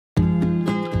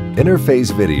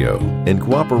Interface Video, in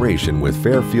cooperation with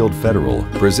Fairfield Federal,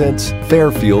 presents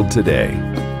Fairfield Today.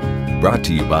 Brought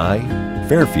to you by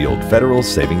Fairfield Federal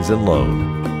Savings and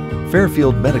Loan,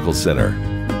 Fairfield Medical Center,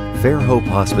 Fair Hope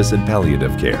Hospice and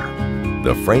Palliative Care,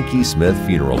 the Frankie Smith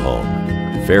Funeral Home,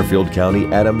 Fairfield County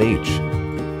Adam H.,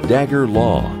 Dagger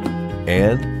Law,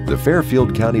 and the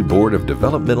Fairfield County Board of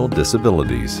Developmental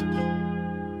Disabilities.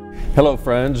 Hello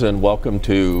friends, and welcome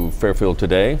to Fairfield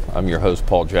Today. I'm your host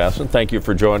Paul Jasson. Thank you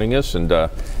for joining us, and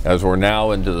as we're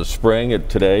now into the spring,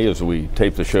 today as we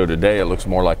tape the show today, it looks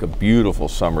more like a beautiful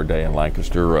summer day in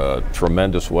Lancaster.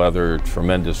 Tremendous weather,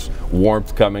 tremendous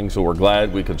warmth coming, so we're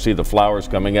glad we could see the flowers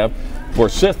coming up.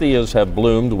 Forsythias have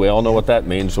bloomed. We all know what that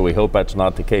means, so we hope that's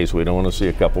not the case. We don't want to see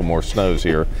a couple more snows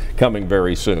here coming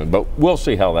very soon, but we'll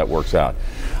see how that works out.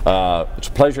 It's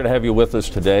a pleasure to have you with us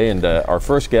today, and our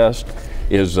first guest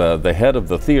is the head of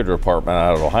the theater department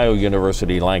out of Ohio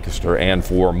University Lancaster, and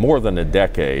for more than a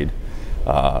decade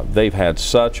they've had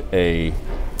such a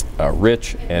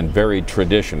rich and varied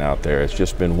tradition out there. It's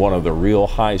just been one of the real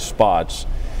high spots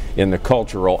in the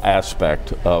cultural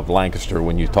aspect of Lancaster.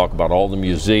 When you talk about all the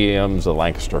museums, the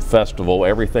Lancaster Festival,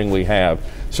 everything we have,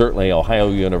 certainly Ohio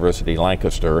University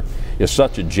Lancaster is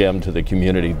such a gem to the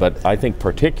community, but I think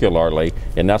particularly,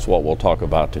 and that's what we'll talk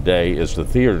about today, is the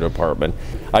theater department.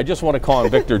 I just want to call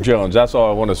him Victor Jones. That's all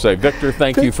I want to say. Victor,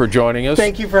 thank you for joining us.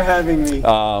 Thank you for having me.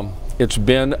 It's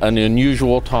been an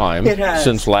unusual time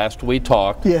since last we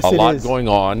talked. Yes, a lot is. going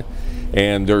on,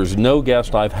 and there's no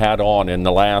guest I've had on in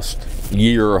the last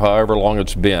year or however long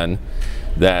it's been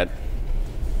that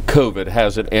COVID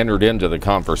hasn't entered into the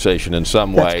conversation in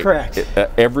some way. That's correct.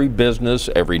 Every business,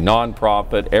 every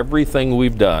nonprofit, everything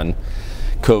we've done,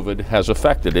 COVID has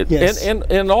affected it. Yes.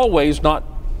 And always not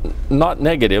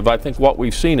negative. I think what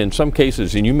we've seen in some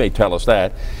cases, and you may tell us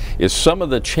that, is some of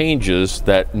the changes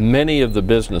that many of the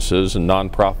businesses and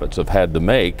nonprofits have had to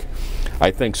make.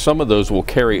 I think some of those will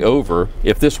carry over.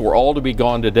 If this were all to be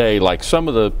gone today, like some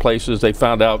of the places they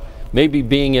found out maybe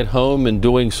being at home and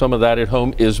doing some of that at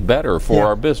home is better for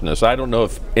our business. I don't know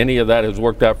if any of that has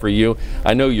worked out for you.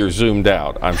 I know you're zoomed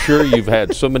out. I'm sure you've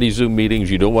had so many Zoom meetings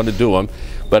you don't want to do them,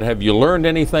 but have you learned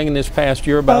anything in this past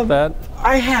year about that?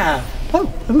 I have.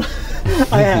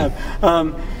 I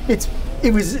have.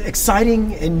 It was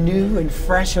exciting and new and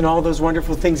fresh and all those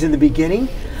wonderful things in the beginning.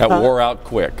 That wore out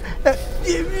quick.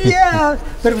 Yeah,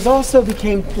 but it was also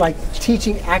became like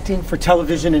teaching acting for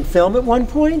television and film at one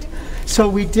point. So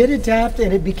we did adapt,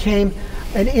 and it became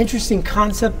an interesting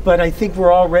concept, but I think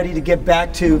we're all ready to get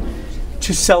back to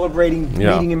celebrating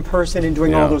meeting in person and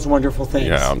doing all those wonderful things.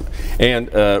 Yeah,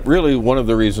 and really one of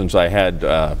the reasons I had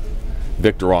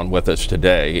Victor on with us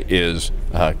today is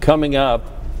coming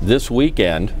up this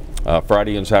weekend,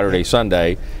 Friday and Saturday,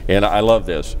 Sunday, and I love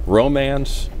this,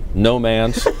 Romance,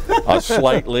 Nomance, a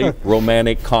slightly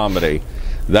romantic comedy.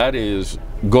 That is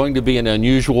going to be an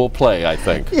unusual play, I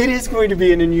think. It is going to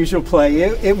be an unusual play.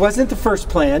 It wasn't the first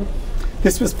plan.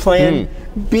 This was plan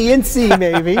B and C,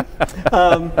 maybe.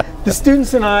 The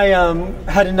students and I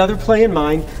had another play in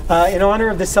mind in honor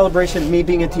of the celebration of me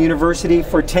being at the university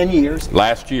for 10 years.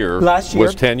 Last year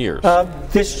was 10 years.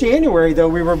 This January, though,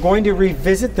 we were going to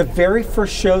revisit the very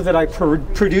first show that I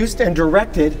produced and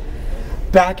directed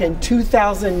back in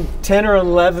 2010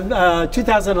 or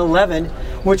 2011,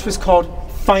 which was called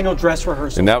Final Dress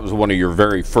Rehearsal. And that was one of your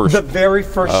very first? The very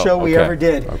first show we ever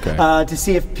did. Okay. To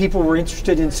see if people were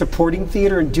interested in supporting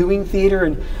theater and doing theater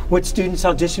and what students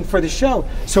auditioned for the show.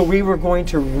 So we were going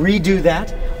to redo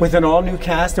that with an all new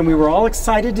cast, and we were all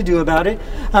excited to do about it.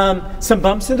 Some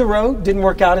bumps in the road, didn't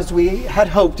work out as we had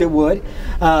hoped it would.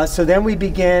 So then we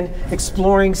began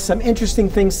exploring some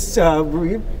interesting things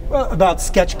about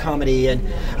sketch comedy and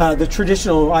the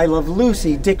traditional I Love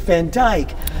Lucy, Dick Van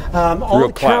Dyke, all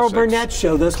the Carol Burnett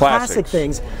show, those classic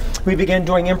things. We began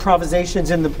doing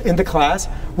improvisations in the class,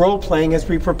 role playing as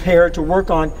we prepared to work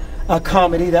on a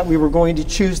comedy that we were going to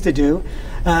choose to do,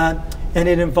 and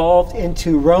it evolved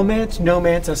into Romance,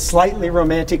 Nomance, a slightly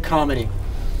romantic comedy.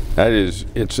 That is,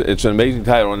 it's an amazing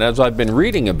title, and as I've been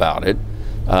reading about it,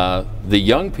 the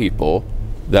young people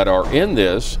that are in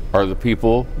this are the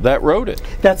people that wrote it.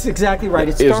 That's exactly right.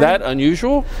 Is that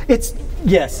unusual?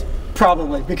 Yes,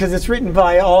 probably, because it's written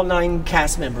by all 9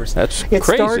 cast members. That's It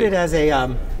crazy. started as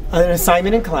an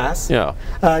assignment in class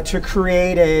to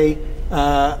create a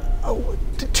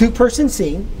 2-person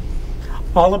scene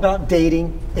all about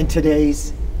dating in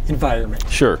today's environment.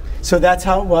 Sure. So that's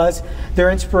how it was. Their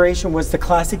inspiration was the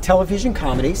classic television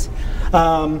comedies.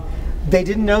 They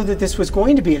didn't know that this was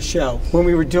going to be a show. When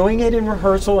we were doing it in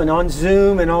rehearsal and on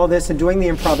Zoom and all this and doing the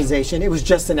improvisation, it was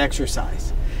just an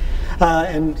exercise.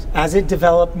 And as it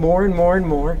developed more and more and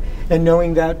more, and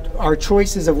knowing that our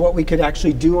choices of what we could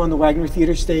actually do on the Wagner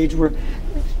Theater stage were,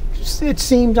 it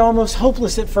seemed almost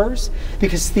hopeless at first,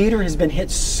 because theater has been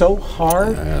hit so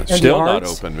hard. And still not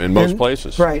open in most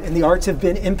places. Right, and the arts have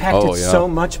been impacted so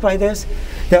much by this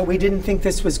that we didn't think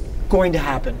this was going to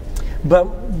happen. But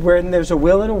when there's a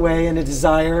will and a way and a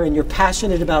desire, and you're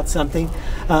passionate about something,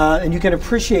 and you can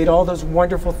appreciate all those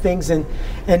wonderful things, and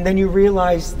then you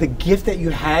realize the gift that you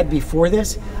had before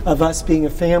this, of us being a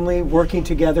family, working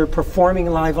together, performing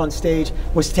live on stage,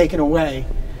 was taken away.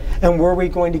 And were we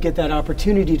going to get that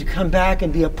opportunity to come back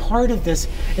and be a part of this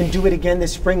and do it again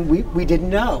this spring? We didn't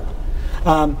know.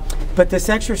 But this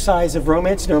exercise of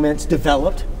Romance Nomance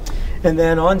developed, and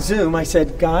then on Zoom I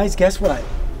said, guys, guess what?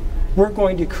 We're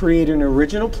going to create an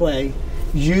original play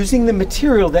using the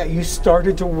material that you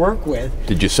started to work with.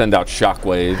 Did you send out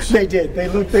shockwaves? They did. They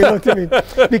looked at me.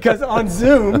 Because on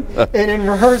Zoom and in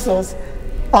rehearsals,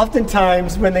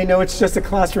 oftentimes when they know it's just a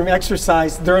classroom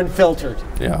exercise, they're unfiltered.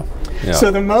 Yeah. Yeah.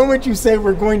 So the moment you say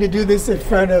we're going to do this in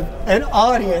front of an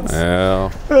audience, yeah,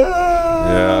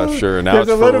 sure. Now there's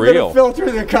it's a little for bit real. of filter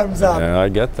that comes up. Yeah, I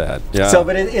get that. Yeah. So,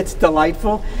 but it's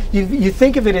delightful. You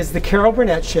think of it as the Carol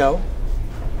Burnett Show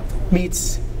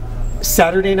meets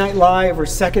Saturday Night Live or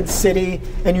Second City,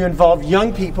 and you involve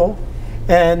young people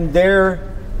and their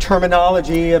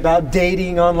terminology about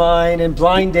dating online and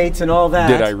blind dates and all that.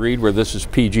 Did I read where this is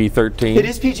PG-13? It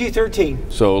is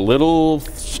PG-13. So little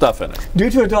stuff in it.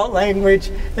 Due to adult language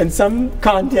and some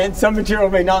content, some material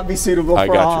may not be suitable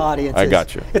for all audiences. I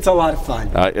got you. It's a lot of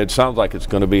fun. It sounds like it's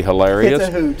going to be hilarious. It's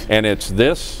a hoot. And it's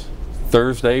this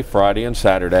Thursday, Friday, and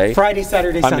Saturday. Friday,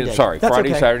 Saturday, Sunday. That's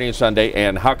Friday, Saturday, and Sunday.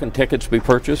 And how can tickets be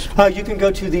purchased? You can go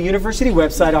to the university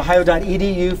website,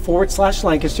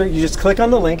 ohio.edu/Lancaster. You just click on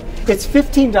the link. It's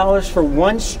 $15 for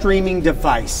one streaming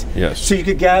device. Yes. So you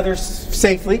could gather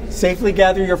safely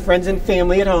gather your friends and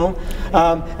family at home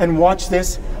and watch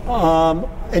this.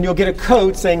 And you'll get a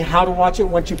code saying how to watch it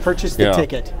once you purchase the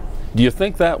ticket. Do you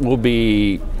think that will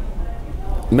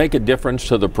make a difference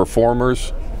to the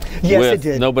performers? Yes, with it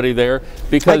did. Nobody there,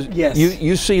 because yes.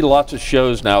 you see lots of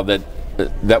shows now that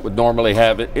would normally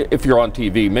have it, if you're on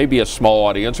TV, maybe a small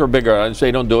audience or a bigger audience.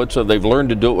 They don't do it, so they've learned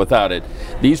to do it without it.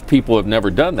 These people have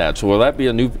never done that, so will that be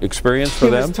a new experience for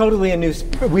them? It was totally a new.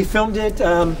 We filmed it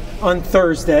on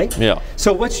Thursday. Yeah.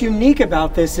 So what's unique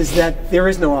about this is that there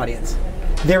is no audience.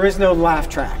 There is no laugh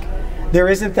track. There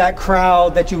isn't that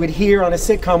crowd that you would hear on a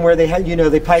sitcom where they had,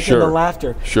 they pipe in the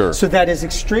laughter. Sure. So that is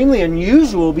extremely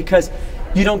unusual, because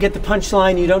you don't get the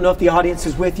punchline, you don't know if the audience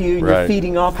is with you, and you're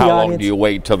feeding off the audience. How long do you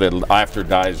wait till the laughter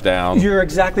dies down? You're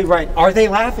exactly right. Are they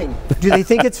laughing? Do they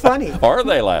think it's funny? Are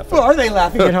they laughing? Are they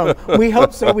laughing at home? We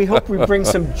hope so. We hope we bring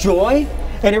some joy,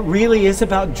 and it really is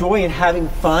about joy and having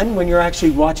fun when you're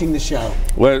actually watching the show.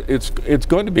 Well, it's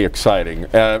going to be exciting.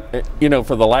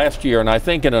 For the last year, and I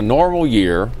think in a normal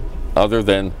year, other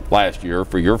than last year,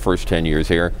 for your first 10 years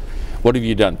here, what have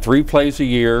you done? 3 plays a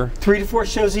year? 3 to 4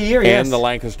 shows a year, yes. And the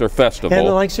Lancaster Festival. And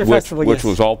the Lancaster Festival, which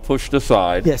was all pushed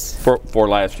aside for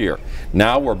last year.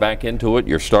 Now we're back into it.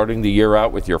 You're starting the year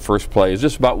out with your first play. Is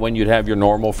this about when you'd have your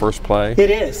normal first play? It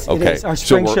is. Okay. It is. Our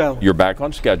spring show. You're back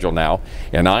on schedule now.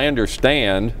 And I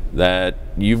understand that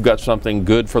you've got something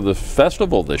good for the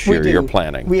festival this year you're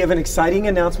planning. We have an exciting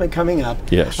announcement coming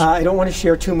up. Yes. I don't want to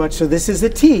share too much, so this is a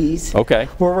tease. Okay.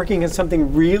 We're working on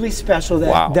something really special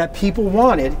that people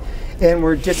wanted, and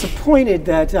we're disappointed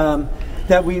that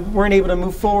that we weren't able to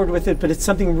move forward with it, but it's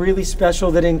something really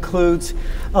special that includes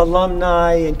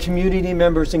alumni and community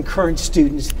members and current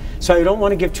students. So I don't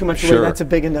want to give too much away. That's a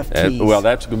big enough tease. Well,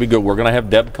 that's going to be good. We're going to have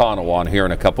Deb Connell on here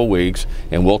in a couple weeks,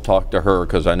 and we'll talk to her,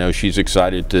 because I know she's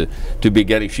excited to be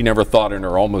getting, she never thought in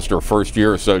almost her first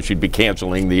year or so she'd be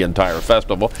canceling the entire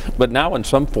festival. But now in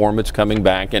some form it's coming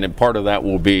back, and part of that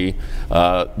will be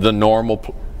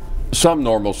some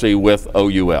normalcy with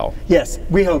OUL. Yes,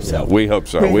 we hope so. Yeah, we hope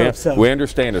so. We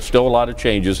understand there's still a lot of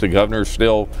changes. The governor's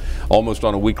still, almost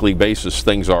on a weekly basis,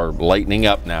 things are lightening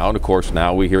up now. And of course,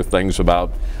 now we hear things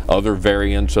about other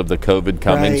variants of the COVID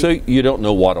coming. So you don't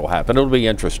know what will happen. It'll be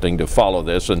interesting to follow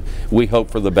this, and we hope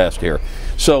for the best here.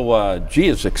 So,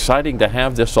 it's exciting to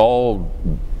have this all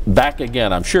back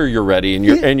again. I'm sure you're ready,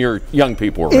 and your young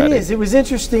people are ready. It is. It was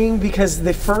interesting because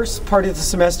the first part of the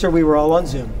semester we were all on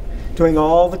Zoom, doing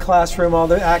all the classroom, all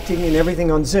the acting and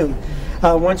everything on Zoom.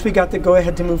 Once we got the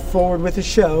go-ahead to move forward with the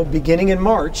show, beginning in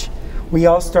March, we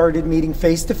all started meeting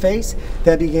face-to-face.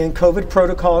 That began COVID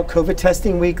protocol, COVID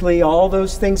testing weekly, all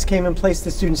those things came in place.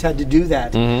 The students had to do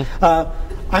that.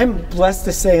 I'm blessed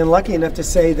to say and lucky enough to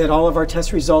say that all of our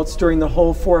test results during the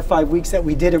whole 4 or 5 weeks that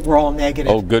we did it were all negative.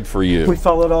 Oh, good for you. We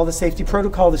followed all the safety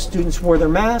protocol. The students wore their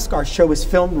mask. Our show was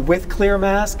filmed with clear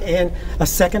mask and a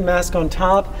second mask on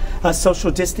top. Social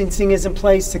distancing is in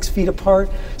place, 6 feet apart.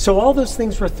 So all those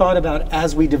things were thought about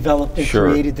as we developed and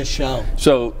created the show.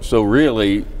 So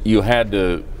really, you had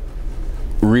to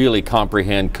really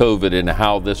comprehend COVID and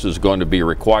how this is going to be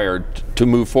required to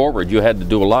move forward. You had to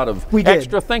do a lot of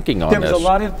extra thinking on this. There was a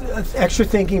lot of extra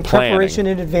thinking, preparation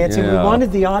in advance, and we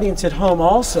wanted the audience at home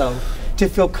also to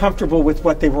feel comfortable with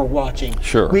what they were watching.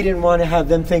 Sure. We didn't want to have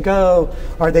them think, oh,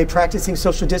 are they practicing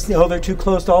social distancing? Oh, they're too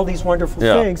close to all these wonderful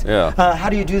things. How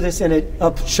do you do this in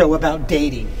a show about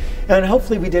dating? And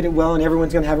hopefully we did it well, and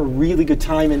everyone's going to have a really good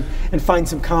time and find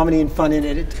some comedy and fun in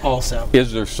it also.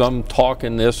 Is there some talk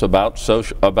in this about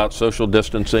social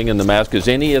distancing and the mask? Does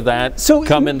any of that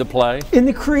come into play? In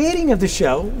the creating of the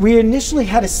show, we initially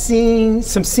had some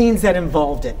scenes that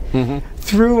involved it.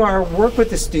 Through our work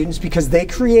with the students, because they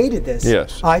created this,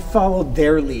 I followed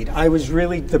their lead. I was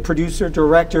really the producer,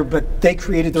 director, but they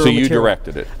created their own material. So you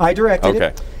directed it? I directed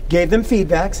it. Gave them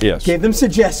feedbacks, gave them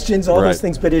suggestions, all those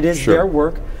things, but it is their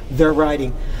work, their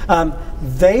writing.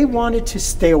 They wanted to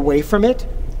stay away from it.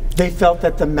 They felt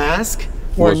that the mask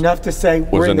were enough to say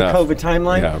we're in the COVID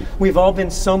timeline. We've all been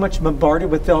so much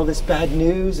bombarded with all this bad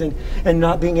news and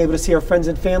not being able to see our friends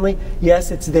and family.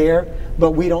 Yes, it's there,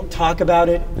 but we don't talk about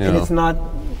it, and it's not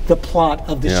the plot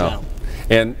of the show.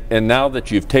 And now that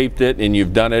you've taped it and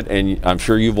you've done it, and I'm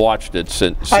sure you've watched it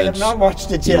since. I have not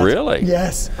watched it yet. Really?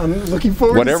 Yes, I'm looking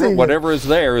forward to seeing whatever is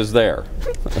there is there.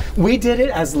 We did it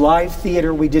as live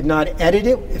theater. We did not edit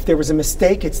it. If there was a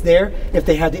mistake, it's there. If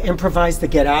they had to improvise to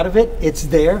get out of it, it's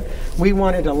there. We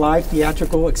wanted a live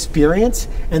theatrical experience,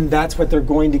 and that's what they're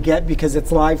going to get because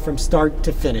it's live from start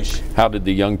to finish. How did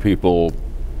the young people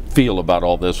feel about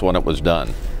all this when it was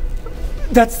done?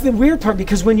 That's the weird part,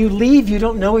 because when you leave, you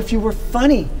don't know if you were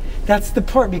funny. That's the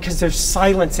part, because there's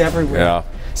silence everywhere.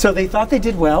 So they thought they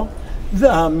did well.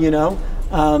 There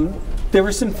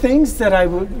were some things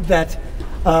that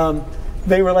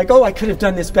they were like, oh, I could have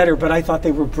done this better, but I thought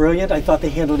they were brilliant. I thought they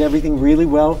handled everything really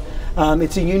well.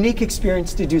 It's a unique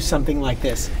experience to do something like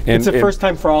this. It's the first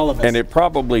time for all of us. And it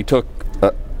probably took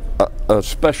a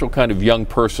special kind of young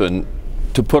person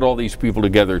to put all these people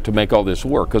together to make all this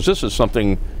work, because this is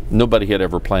something nobody had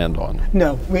ever planned on.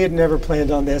 No, we had never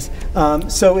planned on this.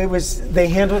 So they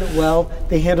handled it well,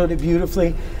 they handled it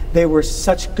beautifully. They were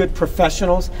such good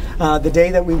professionals. The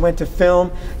day that we went to film,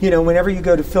 whenever you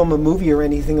go to film a movie or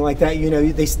anything like that,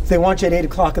 they want you at 8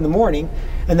 o'clock in the morning,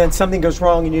 and then something goes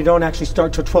wrong and you don't actually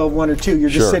start till 12, 1 or 2. You're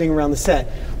just sitting around the set.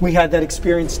 We had that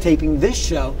experience taping this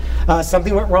show.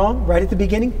 Something went wrong right at the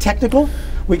beginning, technical.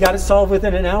 We got it solved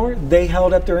within an hour. They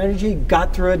held up their energy,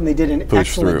 got through it, and they did an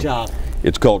excellent job.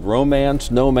 It's called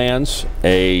Nomance,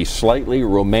 a slightly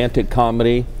romantic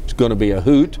comedy. It's going to be a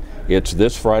hoot. It's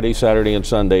this Friday, Saturday, and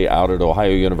Sunday out at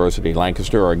Ohio University,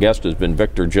 Lancaster. Our guest has been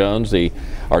Victor Jones, the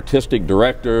artistic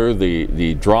director,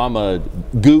 the drama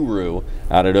guru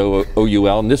out at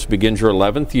OUL, and this begins your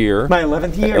 11th year. My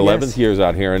 11th year, 11th years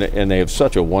out here, and they have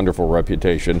such a wonderful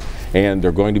reputation, and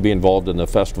they're going to be involved in the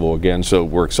festival again, so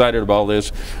we're excited about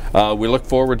this. We look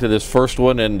forward to this first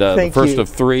one, and the first of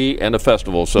 3 and a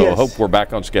festival, so I hope we're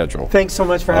back on schedule. Thanks so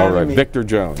much for having me. Victor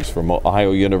Jones from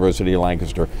Ohio University,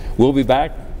 Lancaster. We'll be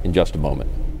back in just a moment.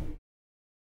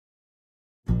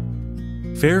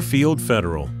 Fairfield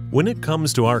Federal. When it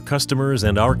comes to our customers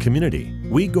and our community,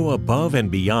 we go above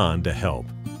and beyond to help.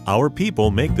 Our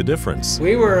people make the difference.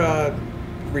 We were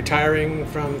retiring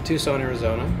from Tucson,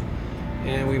 Arizona,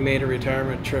 and we made a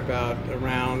retirement trip out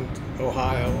around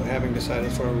Ohio, having decided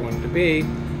that's where we wanted to be.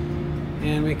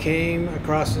 And we came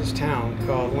across this town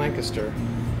called Lancaster.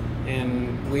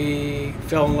 And we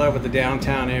fell in love with the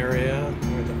downtown area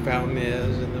where the fountain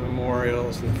is and the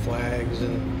memorials and the flags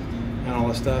and all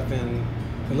this stuff. And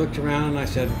we looked around and I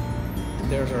said,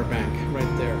 there's our bank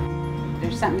right there.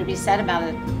 There's something to be said about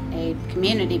a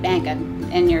community bank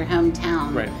in your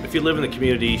hometown. Right. If you live in the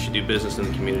community, you should do business in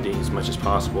the community as much as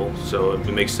possible. So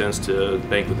it makes sense to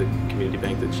bank with a community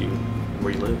bank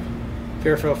where you live.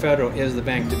 Fairfield Federal is the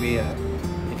bank to be at.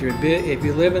 If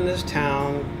you live in this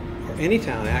town, or any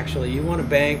town actually, you want to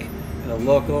bank at a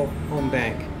local home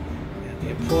bank. And the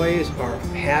employees are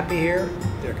happy here,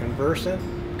 they're conversant,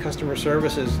 customer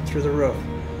service is through the roof.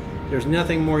 There's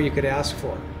nothing more you could ask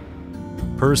for.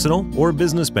 Personal or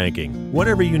business banking,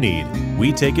 whatever you need,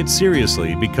 we take it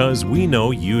seriously because we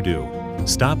know you do.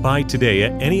 Stop by today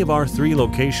at any of our 3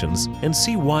 locations and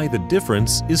see why the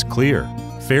difference is clear.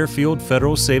 Fairfield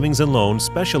Federal Savings and Loan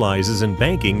specializes in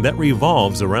banking that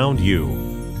revolves around you.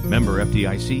 Member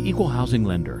FDIC, Equal Housing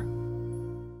Lender.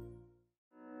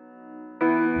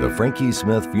 The Frankie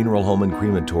Smith Funeral Home and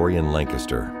Crematory in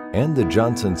Lancaster and the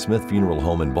Johnson Smith Funeral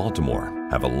Home in Baltimore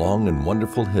have a long and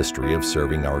wonderful history of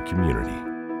serving our community.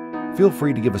 Feel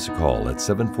free to give us a call at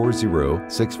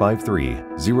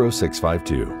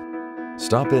 740-653-0652.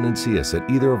 Stop in and see us at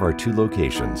either of our two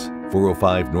locations,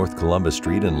 405 North Columbus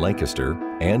Street in Lancaster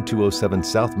and 207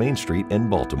 South Main Street in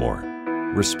Baltimore.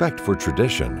 Respect for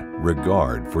tradition,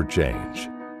 regard for change.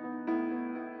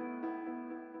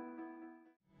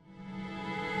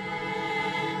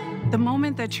 The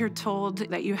moment that you're told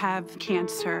that you have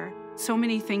cancer, so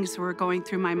many things were going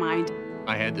through my mind.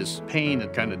 I had this pain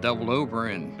that kind of doubled over,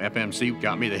 and FMC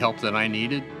got me the help that I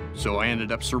needed, so I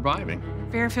ended up surviving.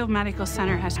 Fairfield Medical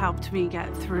Center has helped me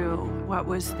get through what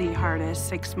was the hardest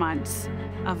 6 months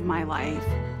of my life.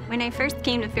 When I first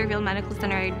came to Fairfield Medical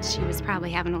Center, she was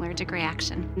probably having an allergic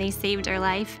reaction. They saved her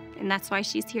life, and that's why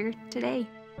she's here today.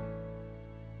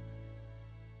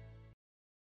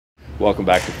 Welcome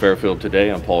back to Fairfield Today.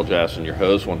 I'm Paul Jasson, your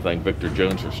host. I want to thank Victor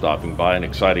Jones for stopping by. An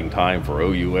exciting time for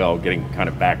OUL, getting kind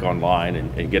of back online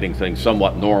and getting things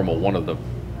somewhat normal. One of the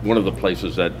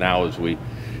places that now, as we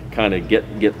kind of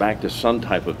get back to some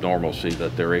type of normalcy,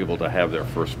 that they're able to have their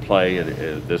first play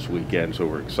this weekend. So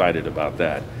we're excited about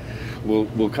that.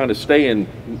 We'll kind of stay in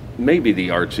maybe the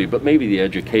artsy, but maybe the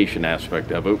education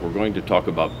aspect of it. We're going to talk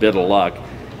about Bit of Luck.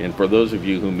 And for those of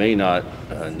you who may not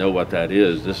know what that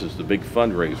is, this is the big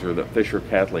fundraiser that Fisher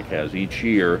Catholic has each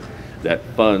year that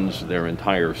funds their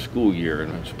entire school year.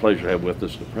 And it's a pleasure to have with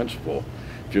us the principal,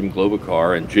 Jim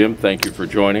Globokar. And Jim, thank you for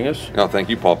joining us. No, thank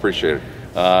you, Paul. Appreciate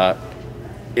it.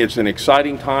 It's an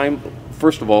exciting time.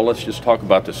 First of all, let's just talk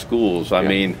about the schools. I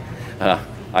mean,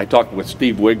 I talk with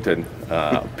Steve Wigton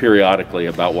periodically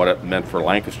about what it meant for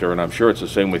Lancaster, and I'm sure it's the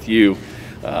same with you.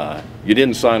 You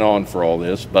didn't sign on for all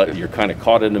this, but you're kind of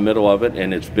caught in the middle of it,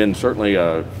 and it's been certainly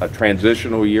a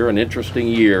transitional year, an interesting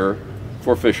year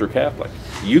for Fisher Catholic.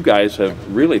 You guys have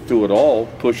really, through it all,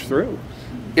 pushed through.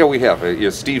 Yeah, we have.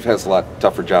 Steve has a lot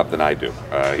tougher job than I do.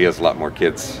 He has a lot more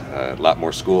kids, a lot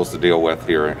more schools to deal with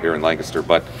here in Lancaster.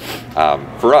 But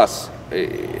for us,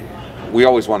 we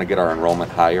always want to get our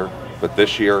enrollment higher. But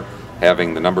this year,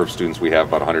 having the number of students we have,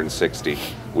 about 160,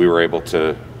 we were able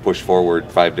to push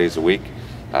forward 5 days a week.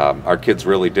 Our kids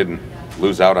really didn't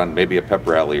lose out on maybe a pep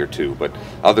rally or two, but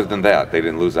other than that, they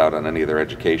didn't lose out on any of their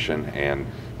education, and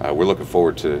we're looking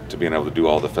forward to being able to do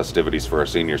all the festivities for our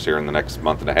seniors here in the next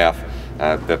month and a half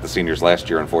that the seniors last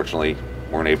year, unfortunately,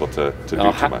 weren't able to do too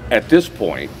much. At this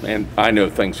point, and I know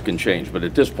things can change, but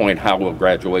at this point, how will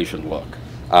graduation look?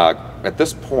 At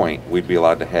this point, we'd be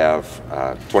allowed to have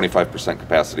 25%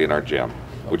 capacity in our gym,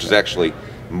 which is actually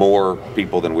more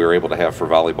people than we were able to have for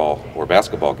volleyball or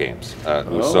basketball games.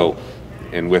 So,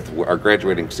 and with our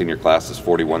graduating senior class is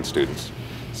 41 students.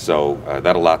 So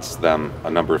that allots them a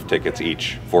number of tickets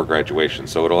each for graduation.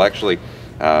 So it'll actually,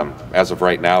 as of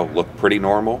right now, look pretty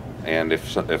normal. And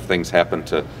if things happen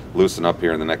to loosen up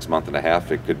here in the next month and a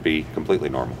half, it could be completely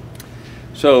normal.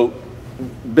 So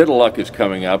Bit of Luck is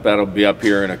coming up. That'll be up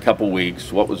here in a couple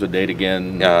weeks. What was the date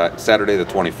again? Saturday the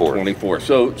 24th.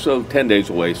 24th. So 10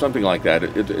 days away, something like that.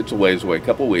 It's a ways away, a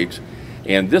couple weeks.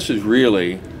 And this is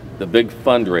really the big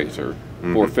fundraiser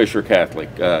for Fisher Catholic.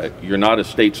 You're not a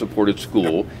state-supported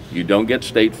school. You don't get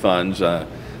state funds. Not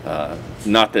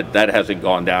that hasn't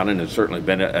gone down, and it's certainly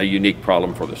been a unique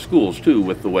problem for the schools, too,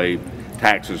 with the way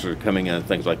taxes are coming in and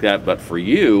things like that. But for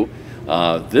you,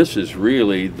 this is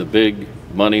really the big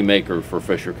money maker for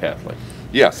Fisher Catholic.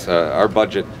 Yes, our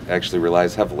budget actually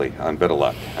relies heavily on Bit of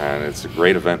Luck, and it's a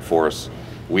great event for us.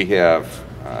 We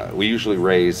usually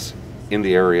raise in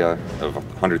the area of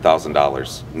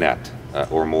 $100,000 net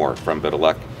or more from Bit of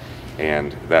Luck,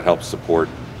 and that helps support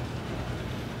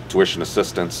tuition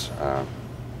assistance.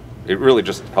 It really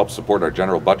just helps support our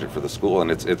general budget for the school,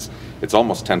 and it's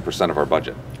almost 10% of our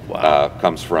budget. Wow.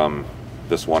 Comes from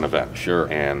this one event. Sure.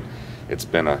 And it's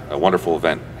been a wonderful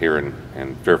event here in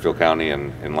Fairfield County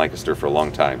and in Lancaster for a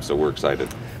long time, so we're excited.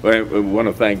 Well, we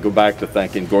want to go back to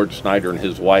thanking Gordon Snyder and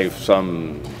his wife.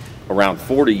 Some around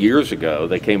 40 years ago,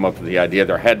 they came up with the idea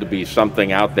there had to be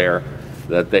something out there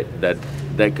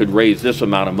that could raise this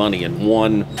amount of money in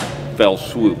one fell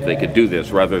swoop. They could do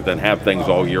this rather than have things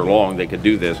all year long. They could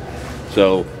do this.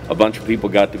 So a bunch of people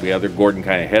got together. Gordon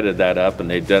kind of headed that up, and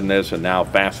they've done this. And now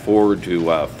fast forward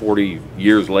to 40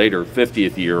 years later,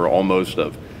 50th year almost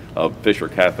of Fisher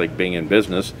Catholic being in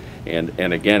business. And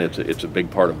again, it's a big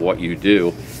part of what you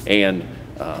do. And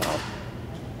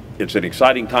it's an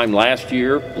exciting time. Last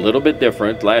year, a little bit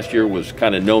different. Last year was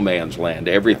kind of no man's land.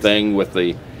 Everything with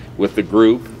the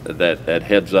group that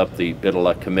heads up the Bit of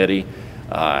Luck committee.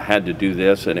 had to do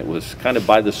this, and it was kind of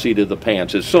by the seat of the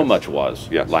pants, as so much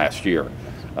was last year.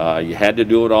 You had to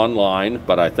do it online,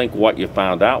 but I think what you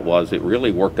found out was it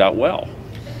really worked out well.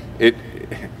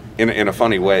 In a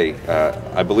funny way,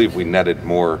 I believe we netted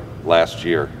more last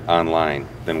year online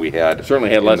than we had. Certainly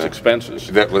had less expenses.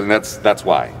 That's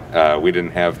why. We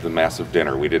didn't have the massive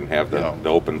dinner. We didn't have the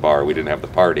open bar. We didn't have the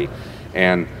party.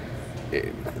 And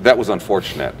that was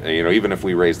unfortunate. You know, even if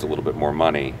we raised a little bit more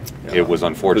money, it was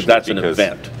unfortunate. That's an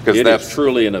event. It is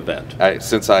truly an event.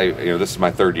 Since this is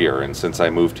my 3rd year, and since I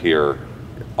moved here,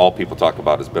 all people talk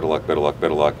about is bit of luck, bit of luck,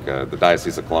 bit of luck. The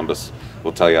Diocese of Columbus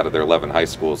will tell you out of their 11 high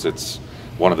schools, it's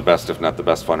one of the best, if not the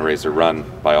best, fundraiser run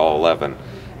by all 11.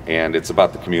 And it's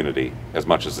about the community as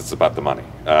much as it's about the money.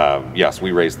 Yes,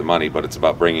 we raise the money, but it's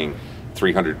about bringing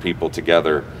 300 people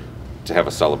together to have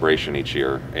a celebration each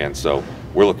year. And so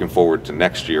we're looking forward to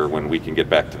next year when we can get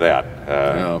back to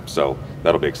that. So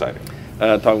that'll be exciting.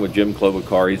 Talking with Jim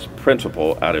Globokar, he's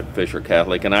principal out at Fisher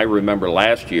Catholic, and I remember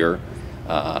last year,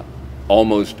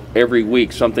 almost every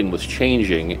week something was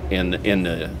changing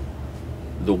in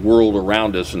the world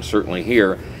around us, and certainly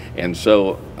here. And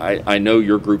so I know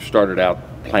your group started out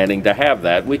planning to have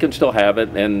that. We can still have it,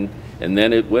 and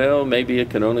then maybe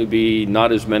it can only be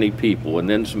not as many people, and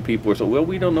then some people are saying, well,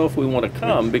 we don't know if we want to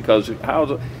come because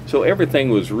so everything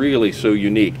was really so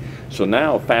unique. So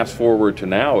now, fast forward to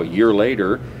now, a year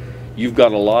later, you've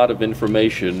got a lot of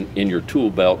information in your tool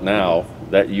belt now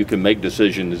that you can make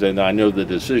decisions, and I know the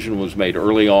decision was made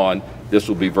early on, this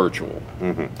will be virtual.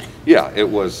 Yeah, it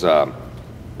was,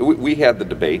 we had the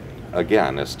debate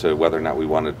again as to whether or not we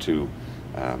wanted to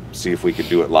see if we could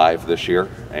do it live this year,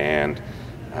 and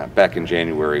back in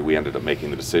January we ended up making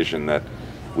the decision that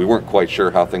we weren't quite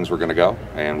sure how things were going to go,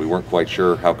 and we weren't quite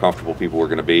sure how comfortable people were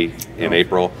going to be in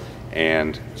April,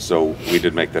 and so we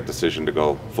did make that decision to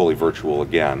go fully virtual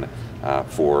again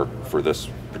for this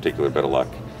particular bit of luck.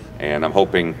 And I'm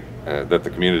hoping that the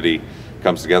community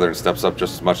comes together and steps up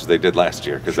just as much as they did last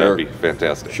year, because that'd be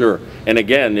fantastic. Sure. And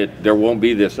again, there won't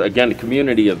be this, again, a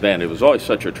community event. It was always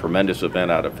such a tremendous event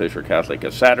out of Fisher Catholic.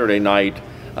 A Saturday night,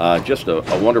 just a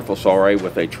wonderful soiree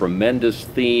with a tremendous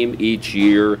theme each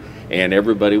year, and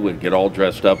everybody would get all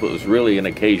dressed up. It was really an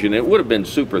occasion. It would have been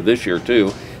super this year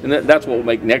too, and that's what will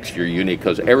make next year unique,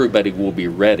 because everybody will be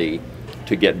ready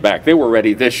to get back. They were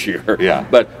ready this year,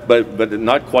 but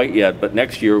not quite yet. But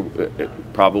next year,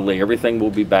 probably everything will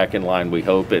be back in line, we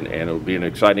hope, and it'll be an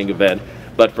exciting event.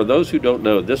 But for those who don't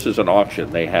know, this is an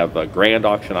auction. They have grand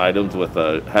auction items with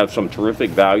have some terrific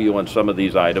value on some of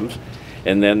these items,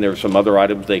 and then there's some other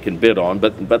items they can bid on.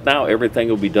 But now everything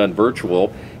will be done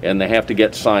virtual, and they have to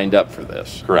get signed up for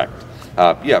this. Correct.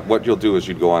 What you'll do is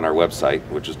you'd go on our website,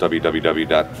 which is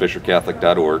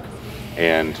www.fishercatholic.org.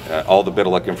 And all the bit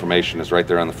of luck information is right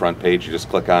there on the front page. You just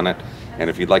click on it, and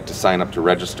if you'd like to sign up to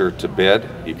register to bid,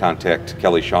 you contact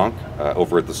Kelly Schonk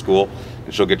over at the school,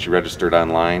 and she'll get you registered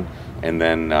online. And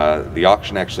then the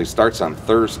auction actually starts on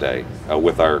Thursday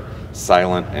with our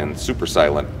silent and super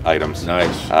silent items.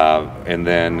 Nice. And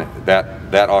then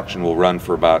that auction will run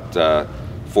for about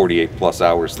 48 plus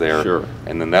hours there. Sure.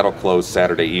 And then that'll close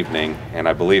Saturday evening, and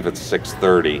I believe it's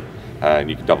 6:30. And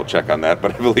you can double check on that,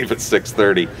 but I believe it's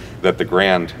 6:30 that the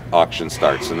grand auction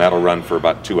starts, and that'll run for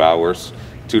about 2 hours,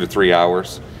 2 to 3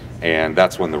 hours, and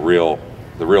that's when the real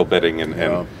bidding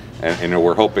and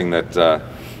we're hoping that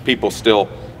people still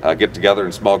get together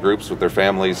in small groups with their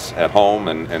families at home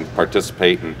and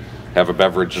participate and have a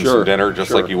beverage and some dinner, just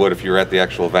like you would if you were at the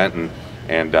actual event,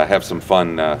 and have some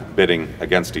fun bidding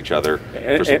against each other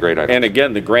for some great items. And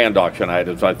again, the grand auction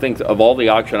items, I think of all the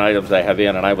auction items I have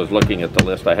in, and I was looking at the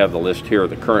list, I have the list here,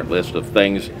 the current list of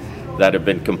things that have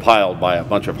been compiled by a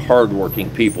bunch of hardworking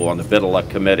people on the Bid of Luck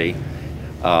Committee.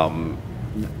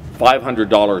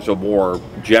 $500 or more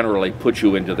generally puts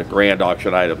you into the grand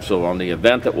auction items. So on the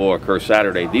event that will occur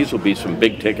Saturday, these will be some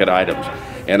big ticket items.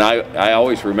 And I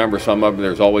always remember some of them.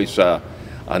 There's always a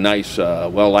nice,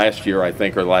 last year I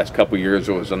think, or the last couple of years,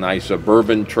 it was a nice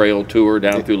bourbon trail tour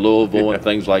down through Louisville and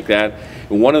things like that.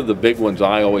 And one of the big ones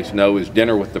I always know is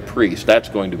dinner with the priest. That's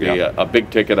going to be a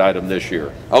big ticket item this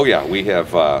year. Oh yeah, we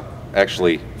have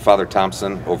actually Father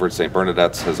Thompson over at St.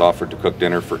 Bernadette's has offered to cook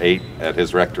dinner for 8 at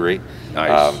his rectory.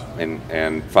 Nice.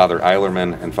 And Father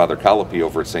Eilerman and Father Callipy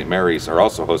over at St. Mary's are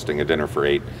also hosting a dinner for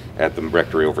 8 at the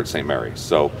rectory over at St. Mary's.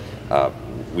 So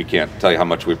we can't tell you how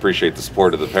much we appreciate the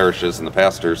support of the parishes and the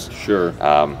pastors. Sure.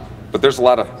 But there's a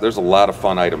lot of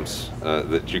fun items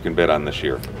that you can bid on this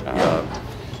year.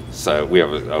 So we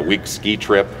have a week ski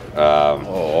trip.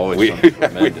 Always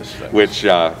tremendous which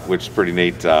is pretty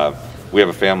neat. We have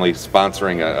a family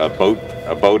sponsoring a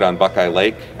boat on Buckeye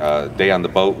Lake, a day on the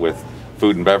boat with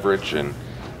food and beverage, and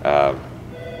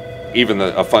even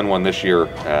a fun one this year,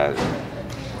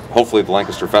 hopefully the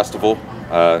Lancaster Festival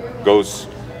goes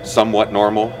somewhat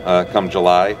normal come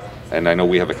July. And I know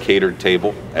we have a catered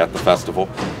table at the festival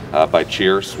by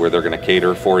Cheers, where they're going to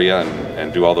cater for you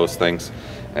and do all those things.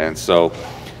 And so,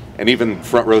 and even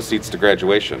front row seats to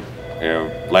graduation. You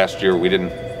know, last year we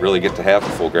didn't really get to have a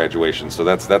full graduation, so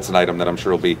that's an item that I'm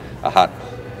sure will be a hot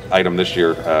item this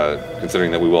year,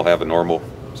 considering that we will have a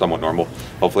somewhat normal,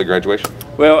 hopefully, graduation.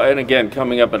 Well, and again,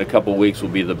 coming up in a couple weeks will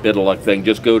be the bid of luck thing.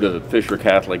 Just go to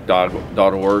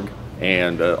fishercatholic.org,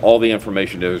 and all the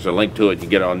information, there's a link to it. You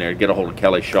get on there, get a hold of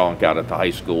Kelly Shonk out at the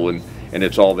high school, and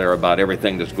it's all there about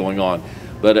everything that's going on.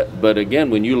 But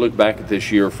again, when you look back at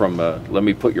this year from, let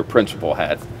me put your principal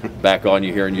hat back on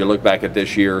you here, and you look back at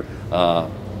this year,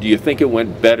 do you think it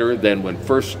went better than when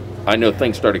first, I know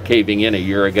things started caving in a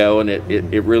year ago, and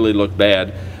it really looked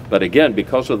bad. But again,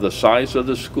 because of the size of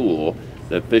the school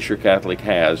that Fisher Catholic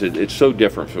has, it's so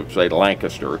different from, say,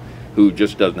 Lancaster, who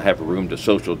just doesn't have room to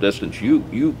social distance.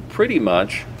 You pretty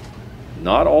much,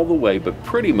 not all the way, but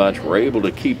pretty much were able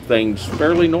to keep things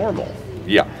fairly normal.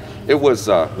 Yeah. It was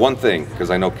one thing,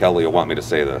 because I know Kelly will want me to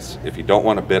say this. If you don't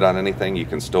want to bid on anything, you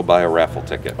can still buy a raffle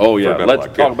ticket. Oh yeah, let's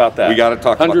talk about that. We got to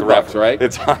talk about the raffle. $100, right?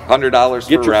 It's $100 for a raffle ticket.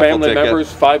 Get your family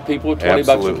members, 5 people,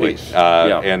 $20 a piece.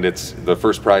 And it's the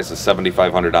first prize is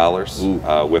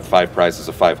 $7,500 with 5 prizes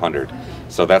of $500.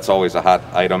 So that's always a hot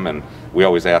item, and we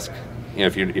always ask, you know,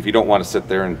 if you don't want to sit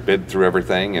there and bid through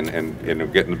everything and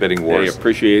get in the bidding wars, they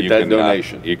appreciate that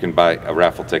donation. You can buy a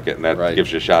raffle ticket, and that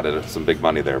gives you a shot at some big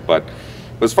money there. But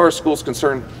as far as school's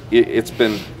concerned, it's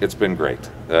been great.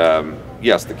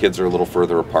 Yes, the kids are a little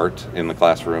further apart in the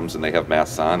classrooms, and they have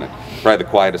masks on. And probably the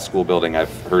quietest school building I've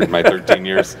heard in my 13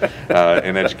 years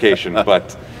in education.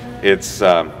 But it's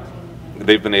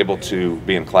they've been able to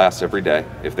be in class every day.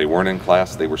 If they weren't in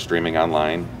class, they were streaming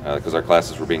online, because our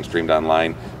classes were being streamed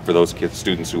online for those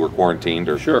students who were quarantined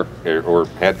or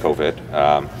had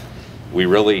COVID. We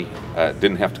really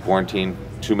didn't have to quarantine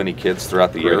too many kids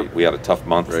throughout the year. We had a tough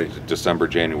month, December,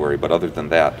 January, but other than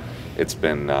that, it's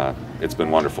been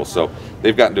wonderful. So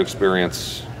they've gotten to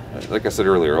experience, like I said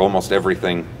earlier, almost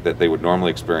everything that they would normally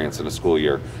experience in a school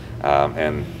year,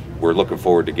 and we're looking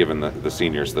forward to giving the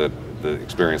seniors the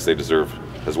experience they deserve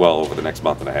as well over the next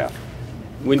month and a half.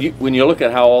 When you look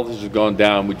at how all this has gone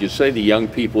down, would you say the young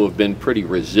people have been pretty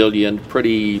resilient,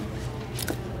 pretty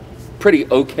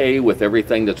okay with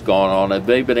everything that's gone on? Have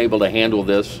they been able to handle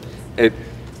this?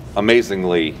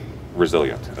 Amazingly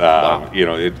resilient. Wow. You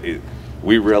know,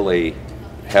 we really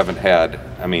haven't had,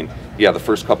 I mean, yeah, the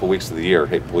first couple weeks of the year,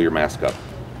 hey, pull your mask up,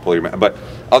 but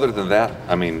other than that,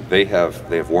 I mean, they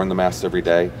have worn the masks every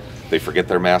day. They forget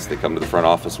their masks, they come to the front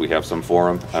office, we have some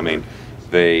for them. I mean,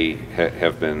 they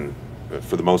have been,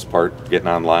 for the most part, getting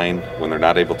online when they're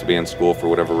not able to be in school for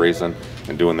whatever reason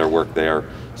and doing their work there.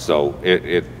 So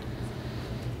it's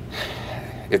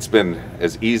been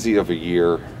as easy of a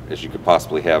year as you could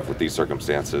possibly have with these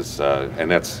circumstances,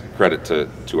 and that's credit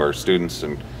to our students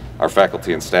and our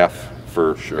faculty and staff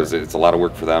because it's a lot of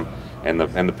work for them, and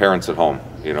the parents at home,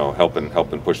 you know,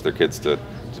 helping push their kids to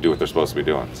do what they're supposed to be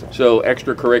doing. So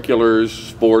extracurriculars,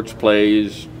 sports,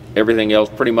 plays, everything else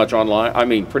pretty much online? I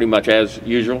mean, pretty much as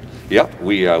usual? Yep,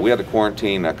 we had to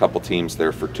quarantine a couple teams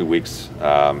there for 2 weeks,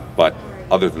 but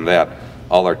other than that,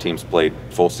 all our teams played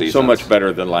full seasons. So much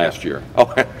better than last year.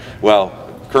 Oh, well,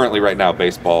 currently right now,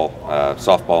 baseball,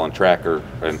 softball, and track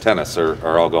and tennis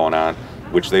are all going on,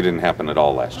 which they didn't happen at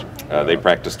all last year. They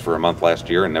practiced for a month last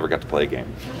year and never got to play a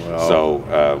game. Well, so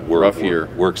rough year.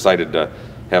 We're excited to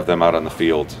have them out on the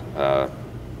field,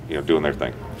 you know, doing their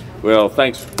thing. Well,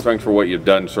 thanks for what you've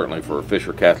done, certainly for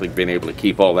Fisher Catholic, being able to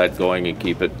keep all that going and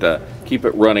keep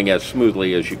it running as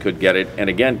smoothly as you could get it. And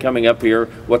again, coming up here,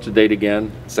 what's the date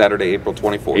again? Saturday, April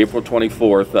 24th. April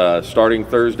 24th, starting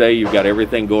Thursday. You've got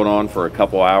everything going on for a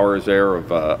couple hours there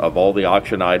of all the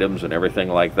auction items and everything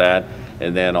like that.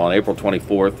 And then on April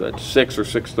 24th at 6 or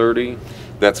 6:30.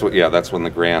 That's when the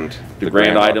grand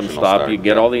items stop. You can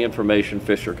get all the information,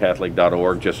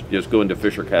 fishercatholic.org. Just go into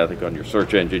Fisher Catholic on your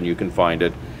search engine. You can find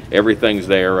it. Everything's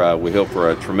there. We hope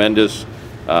for a tremendous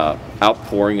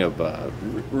outpouring of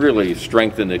really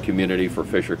strength in the community for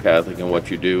Fisher Catholic and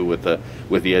what you do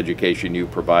with the education you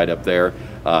provide up there.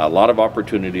 A lot of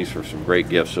opportunities for some great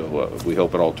gifts. So we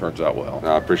hope it all turns out well.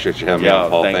 I appreciate you having me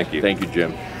on, Paul. Thank you. Thank you,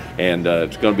 Jim. And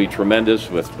it's going to be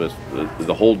tremendous with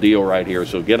the whole deal right here.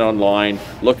 So get online,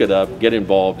 look it up, get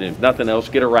involved. And if nothing else,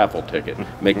 get a raffle ticket.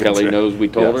 Make Kelly knows we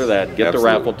told her that. Get the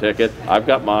raffle ticket. I've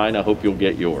got mine. I hope you'll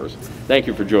get yours. Thank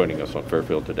you for joining us on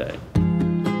Fairfield Today.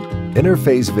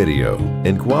 Interface Video,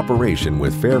 in cooperation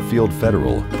with Fairfield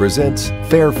Federal, presents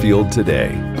Fairfield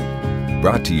Today.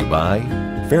 Brought to you by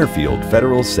Fairfield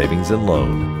Federal Savings and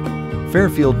Loan,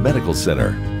 Fairfield Medical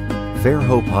Center, Fair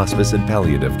Hope Hospice and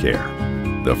Palliative Care,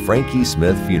 the Frankie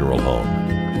Smith Funeral Home,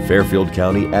 Fairfield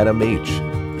County Adam H.,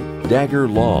 Dagger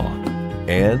Law,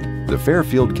 and the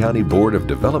Fairfield County Board of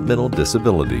Developmental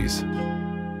Disabilities.